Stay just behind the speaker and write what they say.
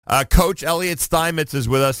Coach Elliot Steinmetz is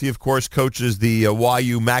with us. He, of course, coaches the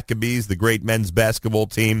YU Maccabees, the great men's basketball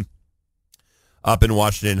team up in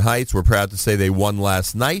Washington Heights. We're proud to say they won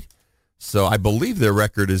last night. So I believe their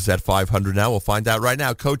record is at 500 now. We'll find out right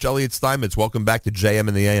now. Coach Elliot Steinmetz, welcome back to JM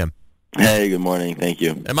and the AM. Hey, good morning. Thank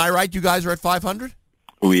you. Am I right you guys are at 500?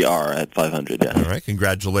 We are at 500, yes. All right,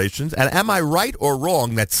 congratulations. And am I right or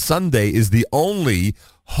wrong that Sunday is the only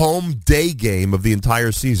home day game of the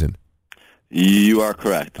entire season? You are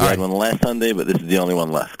correct. We All had right. one last Sunday, but this is the only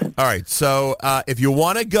one left. All right, so if you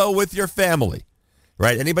want to go with your family,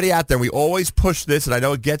 right, anybody out there, we always push this, and I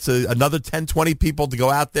know it gets another 10, 20 people to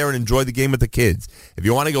go out there and enjoy the game with the kids. If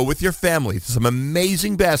you want to go with your family to some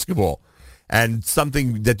amazing basketball and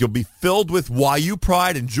something that you'll be filled with YU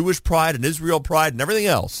pride and Jewish pride and Israel pride and everything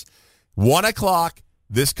else, 1 o'clock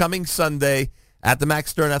this coming Sunday at the Max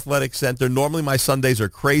Stern Athletic Center. Normally my Sundays are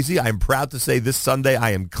crazy. I'm proud to say this Sunday I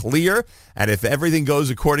am clear, and if everything goes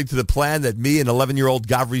according to the plan that me and 11-year-old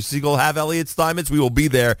Gavri Siegel have, Elliot Steinmetz, we will be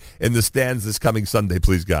there in the stands this coming Sunday,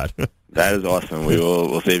 please God. That is awesome.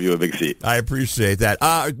 We'll save you a big seat. I appreciate that.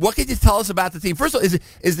 What can you tell us about the team? First of all,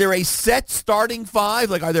 is there a set starting five?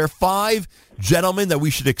 Like, are there 5 gentlemen that we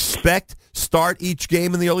should expect start each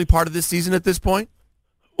game in the early part of this season at this point?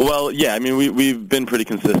 Well, yeah. I mean, we've been pretty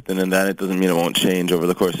consistent in that. It doesn't mean it won't change over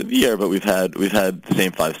the course of the year, but we've had the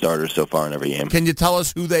same 5 starters so far in every game. Can you tell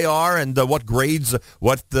us who they are and what grades?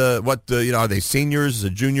 Are they seniors,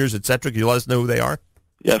 juniors, etc.? Can you let us know who they are?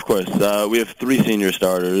 Yeah, of course. We have 3 senior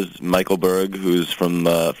starters: Michael Berg, who's from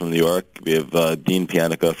New York. We have Dean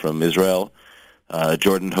Pianica from Israel.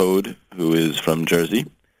 Jordan Hode, who is from Jersey.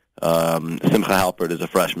 Simcha Halpert is a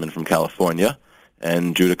freshman from California.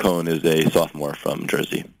 And Judah Cohn is a sophomore from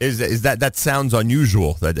Jersey. Is that sounds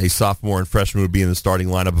unusual that a sophomore and freshman would be in the starting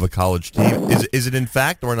lineup of a college team? Is it in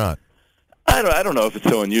fact or not? I don't know if it's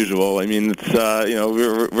so unusual. I mean, it's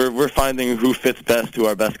we're finding who fits best, who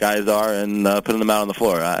our best guys are, and putting them out on the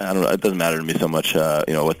floor. I don't know. It doesn't matter to me so much,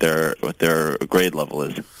 what their grade level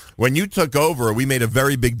is. When you took over, we made a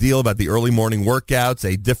very big deal about the early morning workouts,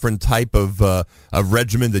 a different type of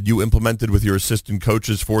regimen that you implemented with your assistant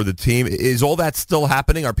coaches for the team. Is all that still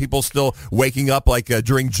happening? Are people still waking up like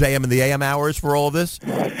during JM and the AM hours for all of this?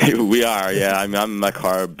 We are, yeah. I mean, I'm in my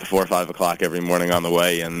car before 5 o'clock every morning on the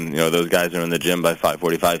way, and those guys are in the gym by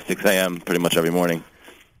 5:45, 6 a.m. pretty much every morning.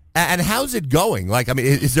 And how's it going? Like, I mean,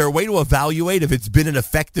 is there a way to evaluate if it's been an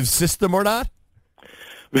effective system or not?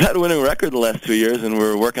 We've had a winning record the last 2 years, and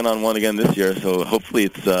we're working on one again this year. So hopefully,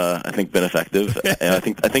 it's I think been effective. And I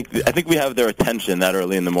think we have their attention that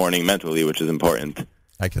early in the morning mentally, which is important.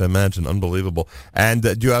 I can imagine, unbelievable. And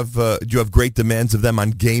do you have great demands of them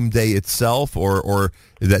on game day itself, or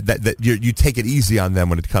that you take it easy on them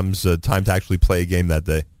when it comes time to actually play a game that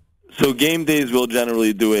day? So game days, we'll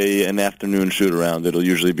generally do an afternoon shoot-around. It'll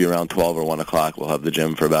usually be around 12 or 1 o'clock. We'll have the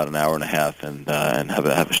gym for about an hour and a half and have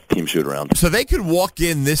a team shoot-around. So they could walk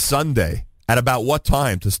in this Sunday at about what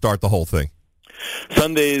time to start the whole thing?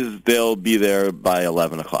 Sundays, they'll be there by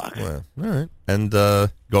 11 o'clock. Well, all right. And go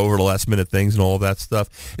over the last-minute things and all of that stuff.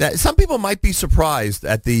 Now, some people might be surprised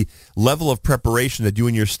at the level of preparation that you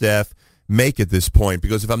and your staff make at this point,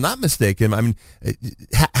 because if I'm not mistaken, I mean,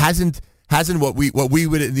 hasn't what we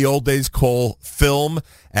would in the old days call film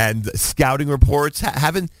and scouting reports,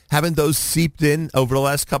 haven't those seeped in over the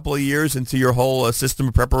last couple of years into your whole system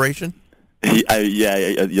of preparation? Yeah,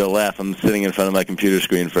 you'll laugh. I'm sitting in front of my computer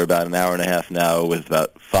screen for about an hour and a half now with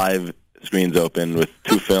about 5 screens open with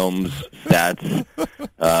 2 films, stats,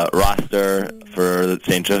 roster for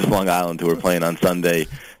St. Joe's Long Island, who are playing on Sunday.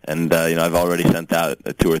 And, I've already sent out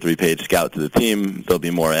a 2 or 3 page scout to the team. There'll be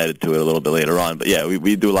more added to it a little bit later on. But, yeah,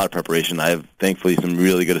 we do a lot of preparation. I have, thankfully, some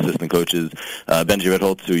really good assistant coaches. Benji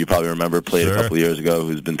Redholtz, who you probably remember, played a couple of years ago,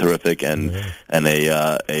 who's been terrific, and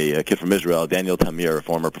a kid from Israel, Daniel Tamir, a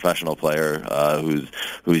former professional player who's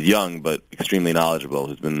young but extremely knowledgeable,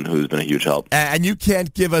 who's been a huge help. And you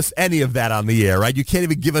can't give us any of that on the air, right? You can't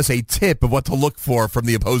even give us a tip of what to look for from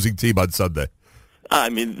the opposing team on Sunday. I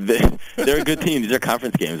mean, they're a good team. These are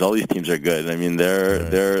conference games. All these teams are good. I mean,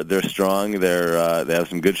 they're strong. They have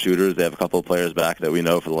some good shooters. They have a couple of players back that we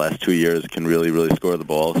know for the last 2 years can really score the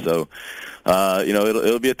ball. So,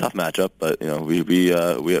 it'll be a tough matchup. But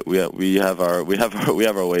we have our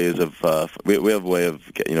ways of we have a way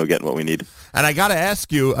of getting what we need. And I got to ask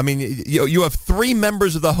you, I mean, you have 3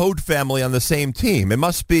 members of the Hode family on the same team. It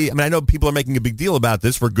must be. I mean, I know people are making a big deal about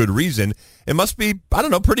this for good reason. It must be, I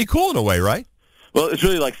don't know, pretty cool in a way, right? Well, it's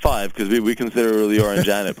really like 5 because we consider Lior and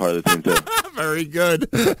Janet part of the team too. Very good.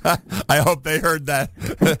 I hope they heard that.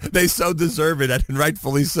 They so deserve it, and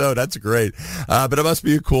rightfully so. That's great. But it must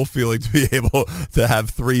be a cool feeling to be able to have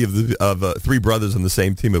three brothers on the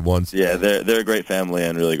same team at once. Yeah, they're a great family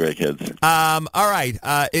and really great kids. All right.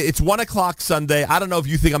 It's 1 o'clock Sunday. I don't know if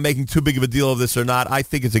you think I'm making too big of a deal of this or not. I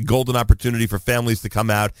think it's a golden opportunity for families to come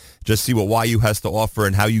out, just see what YU has to offer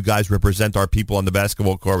and how you guys represent our people on the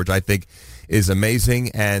basketball court, which I think is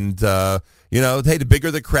amazing. And, hey, the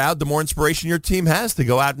bigger the crowd, the more inspiration your team has to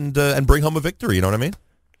go out and bring home a victory. You know what I mean?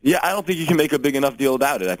 Yeah, I don't think you can make a big enough deal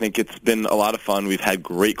about it. I think it's been a lot of fun. We've had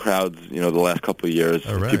great crowds, the last couple of years.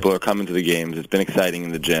 All right. People are coming to the games. It's been exciting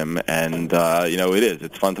in the gym, and, it is.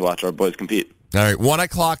 It's fun to watch our boys compete. All right, 1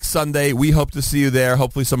 o'clock Sunday. We hope to see you there.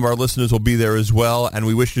 Hopefully some of our listeners will be there as well, and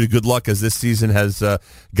we wish you good luck as this season has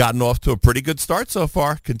gotten off to a pretty good start so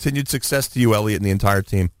far. Continued success to you, Elliot, and the entire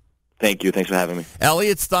team. Thank you. Thanks for having me.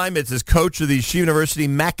 Elliot Steinmetz is coach of the Yeshiva University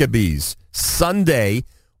Maccabees. Sunday,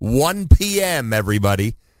 1 p.m.,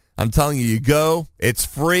 everybody. I'm telling you, you go. It's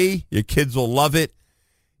free. Your kids will love it.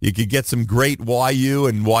 You could get some great YU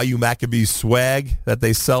and YU Maccabees swag that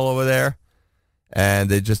they sell over there.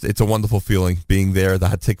 And it's a wonderful feeling being there, the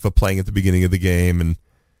Hatikva playing at the beginning of the game and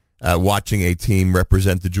watching a team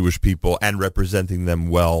represent the Jewish people and representing them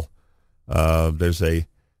well. There's a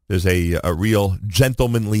real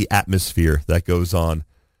gentlemanly atmosphere that goes on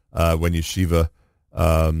when Yeshiva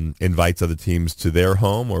invites other teams to their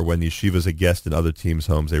home or when Yeshiva's a guest in other teams'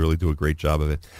 homes. They really do a great job of it.